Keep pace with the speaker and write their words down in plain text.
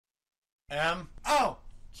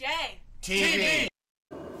MOJTV.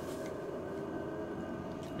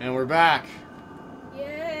 And we're back.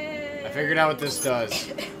 Yay! I figured out what this does.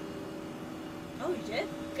 Oh, you did?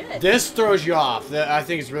 Good. This throws you off. I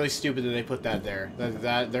think it's really stupid that they put that there.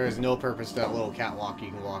 That there is no purpose to that little catwalk you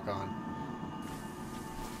can walk on.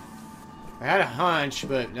 I had a hunch,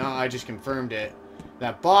 but no, I just confirmed it.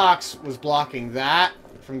 That box was blocking that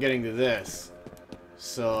from getting to this.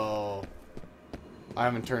 So I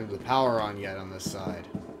haven't turned the power on yet on this side.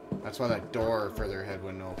 That's why that door further ahead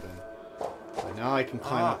wouldn't open. But now I can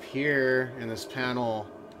climb up here in this panel.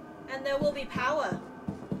 And there will be power.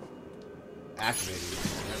 Activated.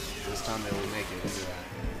 This time they will make it into that.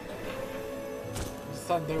 This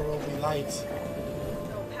time there will be light.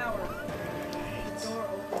 No power. The door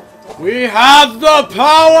opens. We have the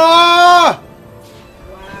power! Wow.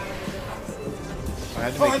 I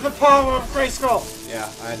had to By make, the power of Grayskull! yeah,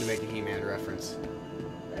 I had to make a He-Man reference.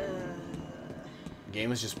 The game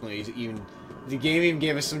was just even. The game even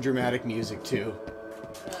gave us some dramatic music too.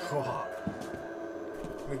 Cool.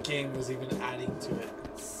 The game was even adding to it.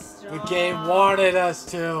 Stop. The game wanted us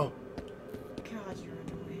to. God, you're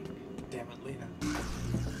annoying. Damn it, Lena.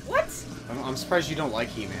 What? I'm surprised you don't like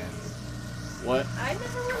He-Man. What? I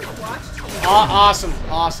never really watched you. Awesome,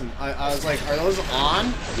 awesome. I was like, are those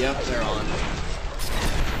on? Yep, they're on.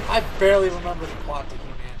 I barely remember the plot to He-Man.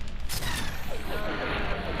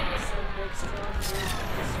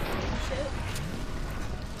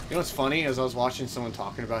 You know what's funny? As I was watching someone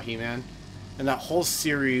talking about He-Man, and that whole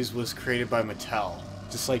series was created by Mattel,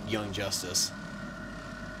 just like Young Justice.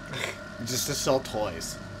 Just to sell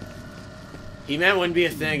toys. He-Man wouldn't be a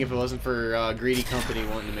thing if it wasn't for a greedy company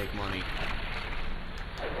wanting to make money.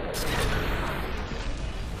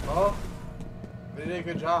 Well, they did a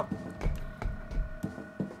good job.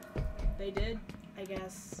 They did, I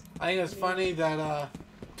guess. I think it's funny that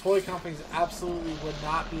toy companies absolutely would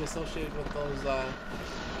not be associated with those the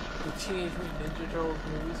Teenage Mutant Ninja Turtles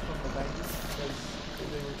movies from the 90s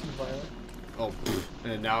because they were too violent. Oh,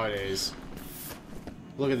 and nowadays,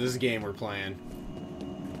 look at this game we're playing.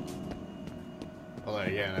 Although,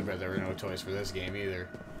 again, I bet there were no toys for this game either.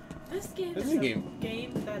 This game This is is a a game.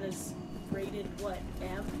 game that is rated, what,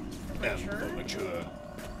 M? For M mature? for mature.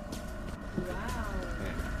 Wow.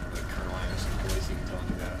 Yeah, like Colonel Anderson voice even telling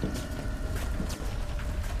me that.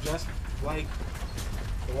 Just like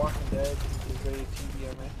The Walking Dead is rated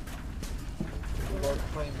TVMA. People are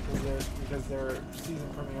complaining because their season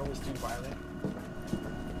premiere was too violent.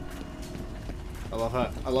 I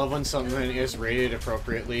love when something is rated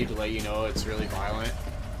appropriately to let you know it's really violent,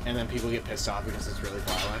 and then people get pissed off because it's really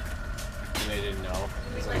violent, and they didn't know.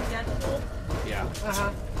 It's Like Deadpool? yeah.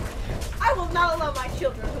 I will not allow my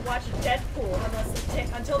children to watch Deadpool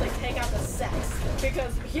until they take out the sex,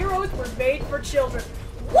 because heroes were made for children.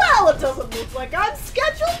 Well, it doesn't look like I'm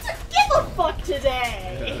scheduled to give a fuck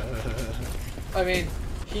today. I mean,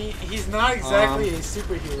 he's not exactly a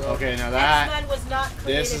superhero. Okay, now that X-Men was not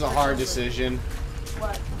created this is a for hard children. decision.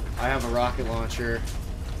 What? I have a rocket launcher.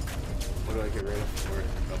 What do I get rid of for it?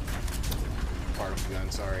 Oh, particle gun.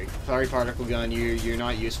 Sorry, particle gun. You're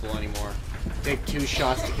not useful anymore. Take 2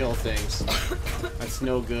 shots to kill things. That's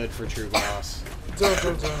no good for TrueBOSS.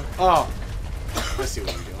 Dun. Oh, I see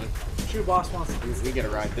what you're doing. TrueBOSS wants to We gotta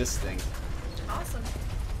ride this thing. Awesome.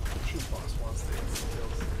 TrueBOSS wants to insta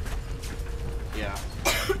kills. Yeah.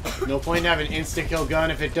 No point in having insta-kill gun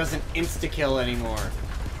if it doesn't insta-kill anymore.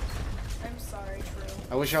 I'm sorry, True.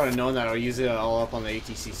 I wish I would have known that. I would use it all up on the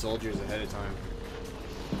ATC soldiers ahead of time.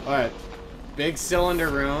 Alright. Big cylinder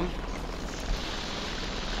room.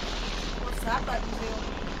 What's that button do?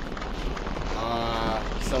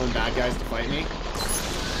 Summon bad guys to fight me.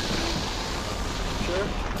 Sure.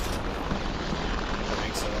 I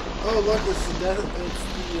think so. Oh look, it's the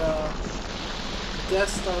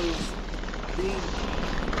Death Star's being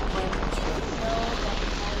planted. No,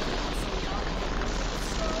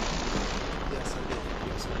 Yes, I did.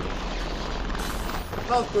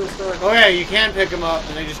 Health booster. Oh yeah, you can pick them up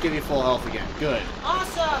and they just give you full health again. Good.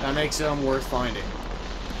 awesome. That makes them worth finding.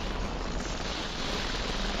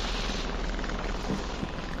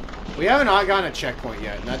 We haven't gotten a checkpoint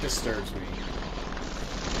yet, and that disturbs me.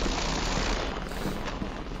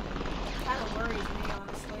 Kind of worries me,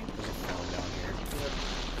 honestly. There's a phone down here.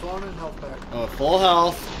 Phone and health back. Oh, full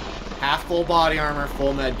health, half full body armor,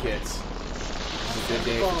 full med kits. This is a good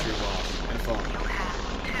day for TrueBOSS. And a phone.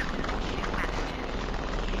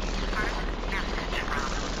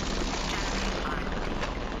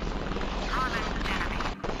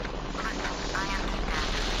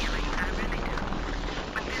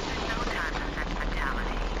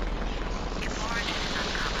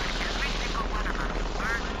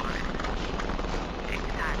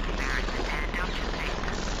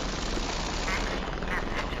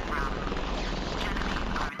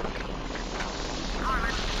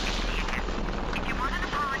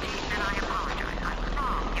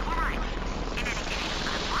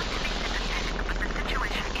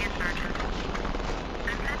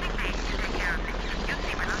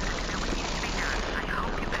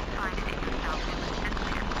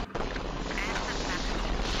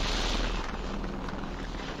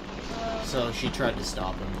 So she tried to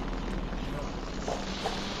stop him.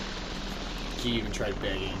 She even tried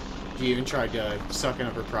begging. She even tried sucking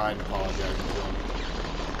up her pride and apologizing to him.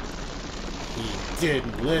 He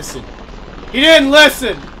didn't listen. He didn't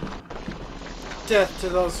listen! Death to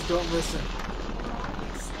those who don't listen.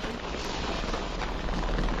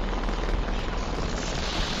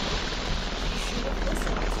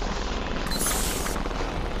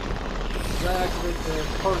 Activate the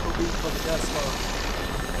particle beam for the Death Star.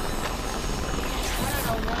 I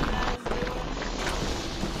don't know what that is doing.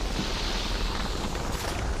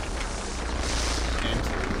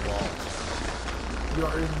 Enter the vault. You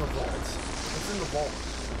are in the vault. What's in the vault?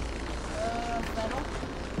 Fettel?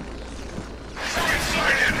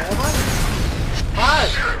 Alma? Hi!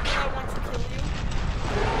 I want to kill you.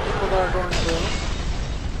 People that are going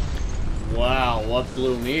through. Wow, what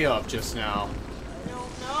blew me up just now? I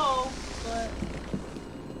don't know, but...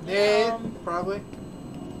 Nade, probably.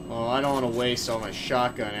 Well, I don't want to waste all my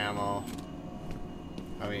shotgun ammo.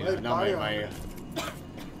 I mean, Wait, not my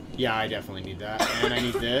Yeah, I definitely need that. And I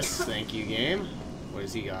need this. Thank you, game. What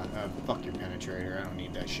has he got? Fuck your penetrator. I don't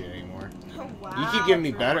need that shit anymore. Oh, wow. You keep giving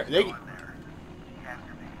me better. They... You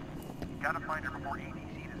gotta find her before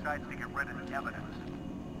EDC decides to get rid of the evidence.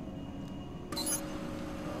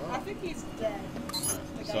 I think he's dead.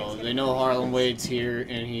 So they know Harlan Wade's here,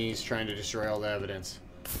 and he's trying to destroy all the evidence.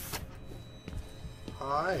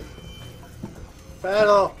 Hi.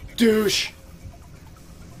 Fettel. Douche!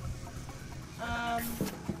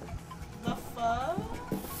 The foe?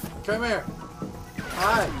 Come here.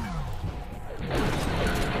 Hi.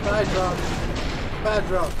 Bad drug. Bad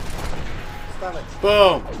drug. Stop it.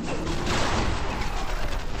 Boom!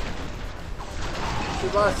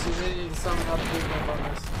 TrueBOSS, you really need to summon up big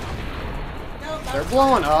bonus. No, that They're was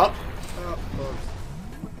blowing up. Oh, close.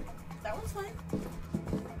 That one's fine.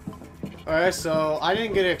 Alright, so I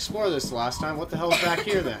didn't get to explore this last time. What the hell's back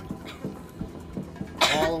here then?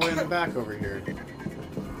 All the way in the back over here.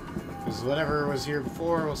 Because whatever was here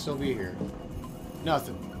before will still be here.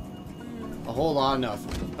 Nothing. A whole lot of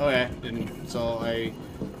nothing. Okay, didn't. So I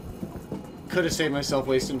could have saved myself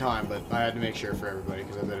wasting time, but I had to make sure for everybody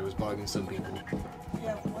because I bet it was bugging some people.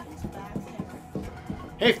 Yeah, what is back there?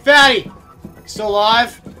 Hey, Fatty! Still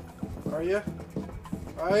alive? Are you?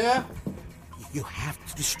 Are you? You have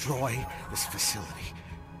to destroy this facility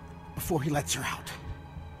before he lets her out.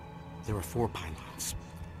 There are 4 pylons.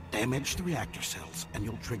 Damage the reactor cells, and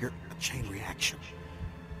you'll trigger a chain reaction.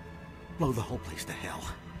 Blow the whole place to hell,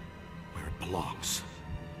 where it belongs.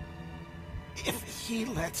 If he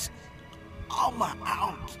lets Alma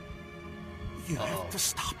out, you have to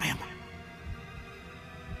stop him.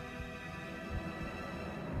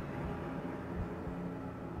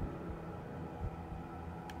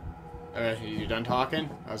 You done talking?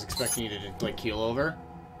 I was expecting you to, like, keel over.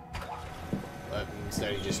 But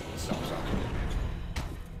instead he just stops talking.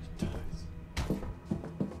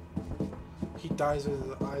 He dies with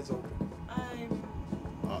his eyes open.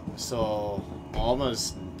 So,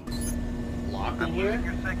 Alma's locked in here?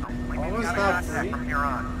 Your signal. We need Almost to not contact free. from here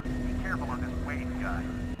on. Be careful of this Wade guy.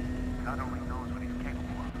 God only knows what he's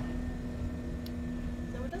capable of.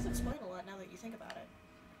 So it does explain a lot now that you think about it.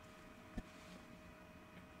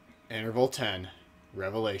 Interval 10.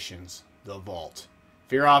 Revelations. The Vault.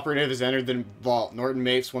 F.E.A.R operative has entered the vault. Norton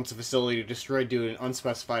Mapes wants the facility destroyed due to an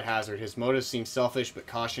unspecified hazard. His motives seem selfish, but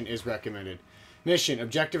caution is recommended. Mission.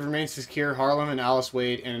 Objective remains to secure Harlan and Alice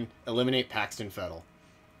Wade and eliminate Paxton Fettel.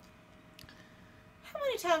 How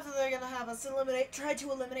many times are they gonna have us try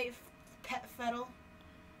to eliminate Fettel?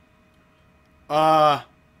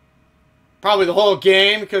 Probably the whole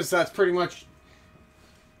game, because that's pretty much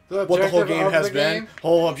The what the whole objective game of has the been. game?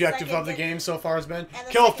 Whole objective Second of the game. game so far has been And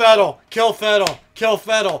the kill second Fettel, kill Fettel, kill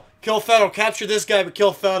Fettel, kill Fettel, capture this guy but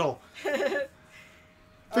kill Fettel.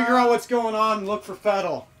 Figure out what's going on and look for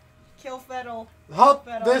Fettel. Kill Fettel. Help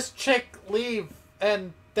Fettel. this chick leave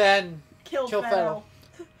and then Kill Fettel.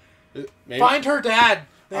 Fettel. Maybe, Find her dad.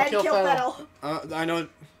 Then And kill Fettel. I know.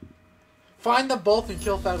 Find them both and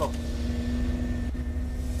kill Fettel.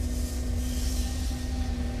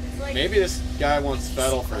 It's like, Maybe this guy wants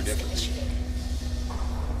Fettel for a different shit.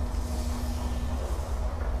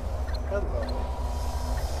 Hello.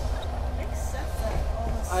 makes sense that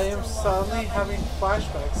almost I am still suddenly locked up. having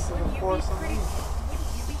flashbacks to the Wouldn't you force be on pretty- me.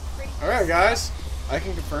 wouldn't you be pretty Alright guys, I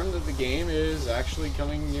can confirm that the game is actually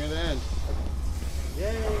coming near the end.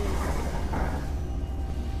 Yay.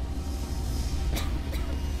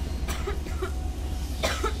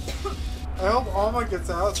 I hope Alma gets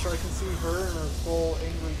out so I can see her in her full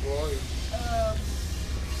angry glory.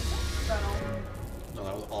 Fettel. No,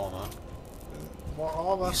 that was Alma. More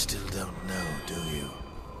Alma. You still don't know, do you?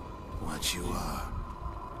 What what you are,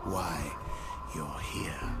 why you're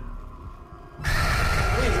here.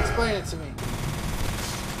 Please explain it to me.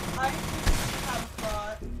 I have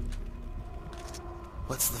thought.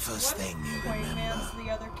 What's the first What thing you Point remember? Man's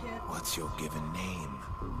the other kid? What's your given name?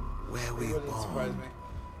 Where were It you wouldn't surprise born?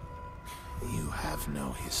 me. You have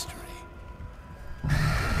no history.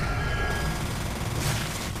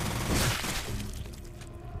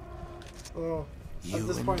 Oh, You at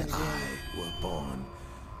this and point in the game, I were born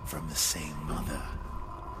from the same mother.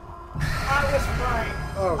 I was right.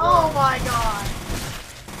 Oh, Oh God. my god.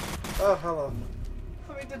 Oh, hello.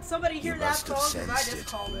 I mean, did somebody hear You that must have song? Because I sensed just it.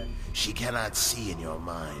 called it. She cannot see in your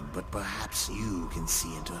mind, but perhaps you can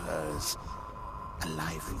see into hers. A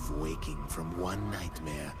life of waking from one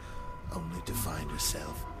nightmare, only to find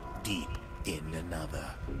herself deep in another.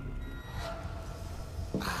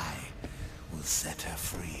 I will set her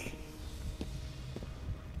free.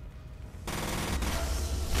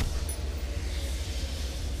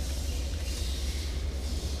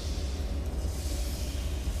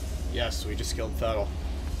 Yes, we just killed Fettel.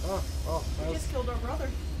 Oh, oh, We that was, just killed our brother.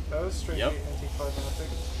 that was strangely Yep. anticlimactic.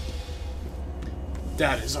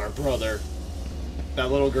 That is our brother. That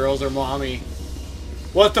little girl's our mommy.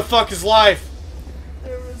 What the fuck is life?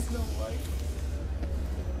 There is no life.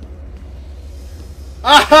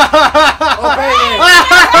 Obey me!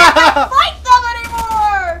 Fight them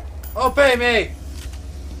anymore! Obey me!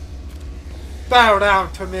 Bow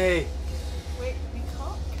down to me! Wait, we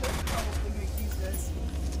could probably make these guys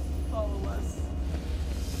follow us.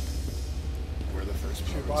 We're the first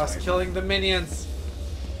Boss prototype. killing the minions.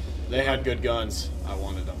 They had good guns. I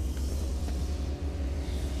wanted them.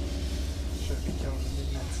 Should be killing the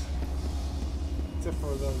minions. Except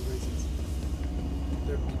for those reasons.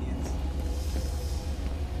 They're minions.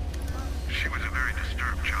 She was a very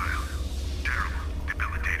disturbed child. Terrible,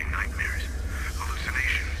 debilitating nightmares,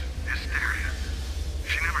 hallucinations, hysteria.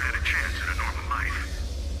 She never had a chance at a normal life.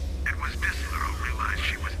 It was Disler who realized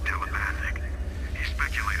she was telepathic. He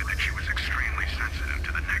speculated that she was extremely sensitive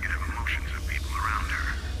to the negative emotions of people around her.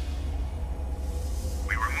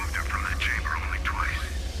 We removed her from that chamber only twice.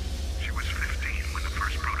 She was 15 when the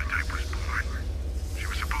first prototype was born. She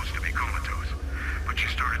was supposed to be comatose, but she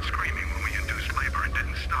started screaming when we induced labor and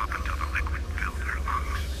didn't stop until the liquid filled her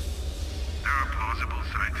lungs. There are plausible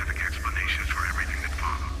scientific explanations for everything that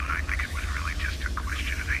followed, but I think it was really just a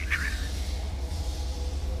question of hatred.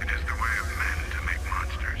 It is the way of men to make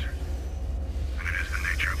monsters, and it is the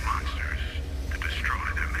nature of monsters to destroy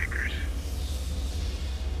their makers.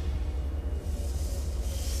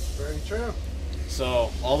 Very true.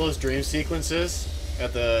 So, all those dream sequences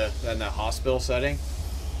at the in that hospital setting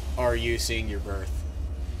are you seeing your birth.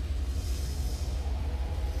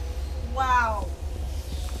 Wow.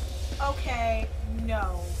 Okay,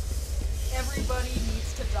 no. Everybody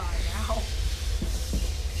needs to die now.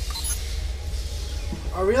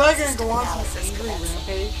 Are we like gonna go on some angry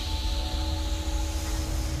rampage?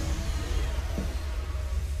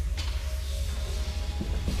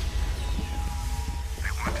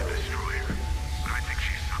 They want to destroy her, but I think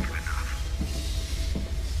she's suffered enough.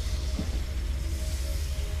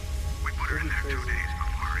 We put her in there 2 days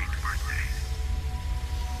before her 8th birthday.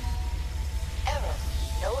 Error.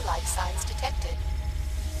 No life signs detected.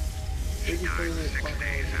 She Baby died crazy 6 point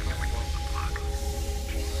days nine. after we pulled the plug.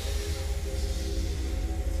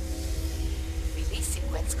 Release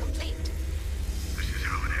sequence complete. This is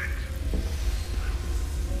how it ends.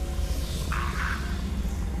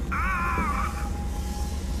 Ah!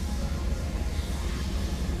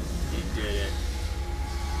 He did it.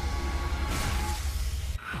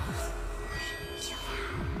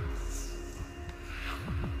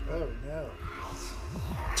 Oh no.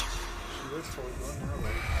 She is totally going that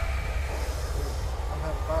way. I'm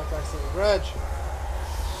having flashbacks to the grudge.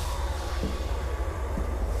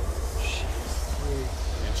 Jeez.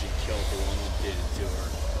 And she killed the one who did it to her.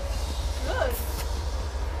 Good.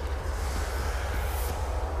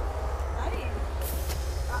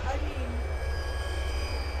 I mean...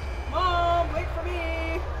 Mom, wait for me! I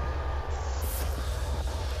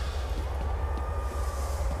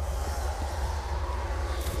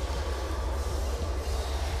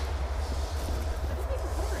didn't even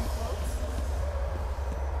put her in quotes.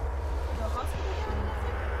 The hospital guy, I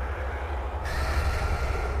think?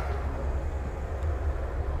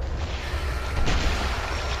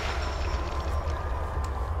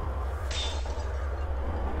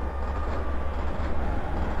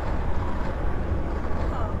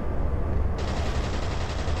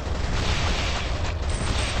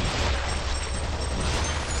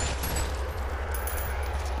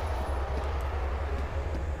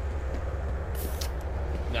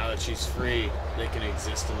 that she's free, they can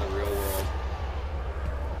exist in the real world.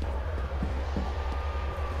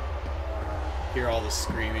 Hear all the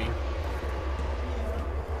screaming.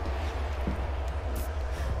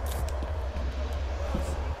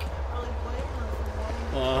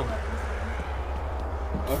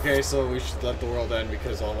 Okay, so we should let the world end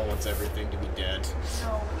because Alma wants everything to be dead.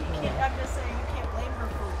 No, you can't. I'm just saying you can't blame her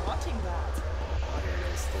for wanting that. Oh, here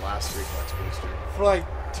it is, the last reflex booster. For like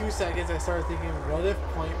 2 seconds, I started thinking, what if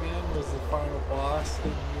Point Man was the final boss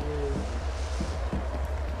and you were...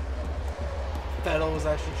 Fettel was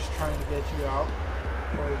actually just trying to get you out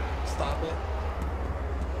or stop it?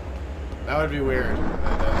 That would be weird.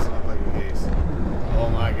 That doesn't look like the case. Oh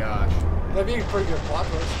my gosh. That'd be a pretty good plot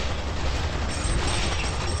twist.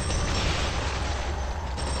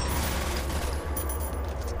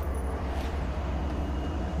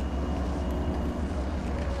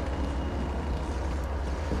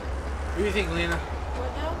 What do you think, Lena?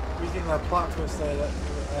 What now? What do you think that plot twist that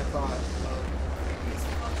I thought?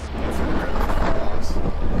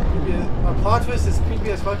 My plot twist is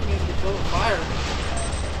creepy as fucking means you kill with fire.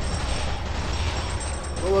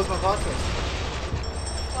 What was my plot twist?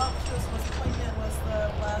 Plot twist was Point Man was the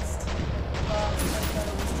last boss that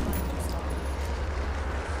Fettel was trying to stop.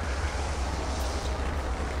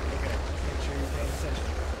 Okay, make sure you're paying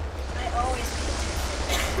attention. I always pay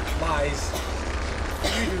attention. Lies.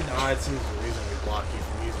 You do not. It seems the reason we block you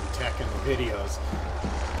from using tech in the videos.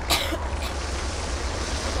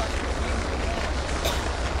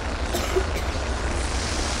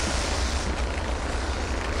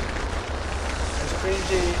 As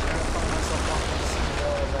cringy, I find myself watching the scene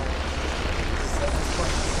more of that. At this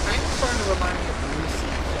point, kind of starting to remind me of Lucy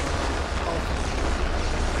from Alma.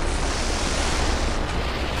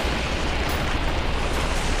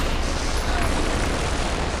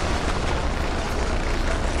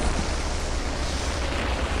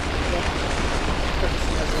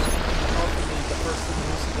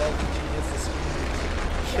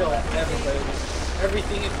 Kill everybody,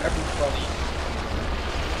 everything and everybody.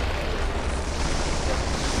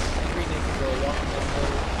 Every naked girl walking down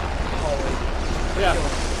the hallway. Yeah,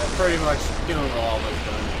 that's pretty much doing what all was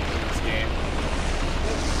done in this game.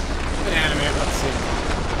 An anime about the same time.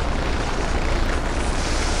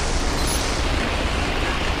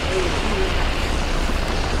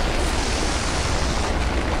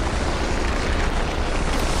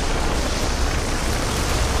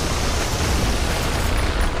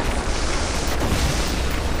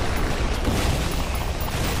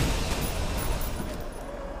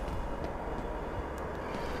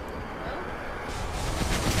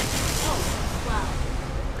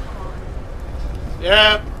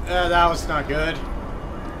 Yeah, that was not good.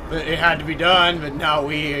 But it had to be done, but now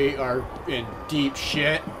we are in deep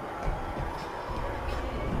shit.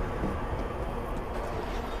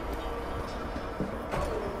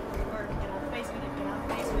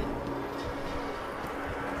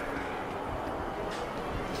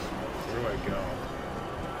 Where do I go?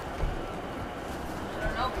 I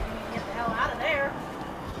don't know, but you need to get the hell out of there.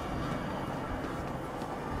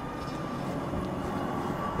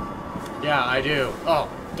 Yeah, I do. Oh,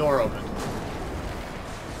 door open.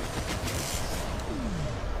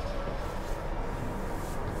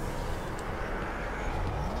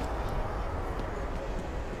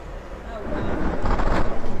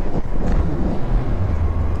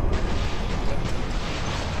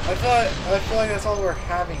 I feel like that's all we're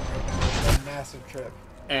having right now. Is a massive trip.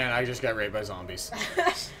 And I just got raped by zombies.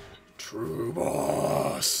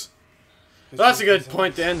 TrueBOSS. That's a good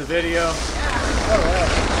point to end the video.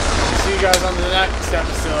 Alright. See you guys on the next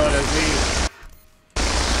episode as we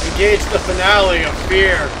engage the finale of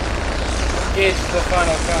F.E.A.R. Engage the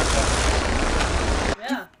final countdown.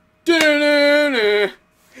 Yeah.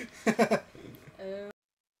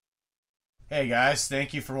 Hey guys,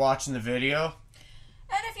 thank you for watching the video.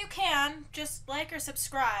 And if you can, just like or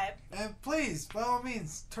subscribe. And please, by all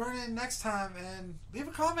means, turn in next time and leave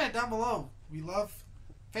a comment down below. We love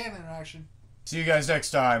fan interaction. See you guys next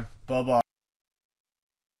time. Bye-bye.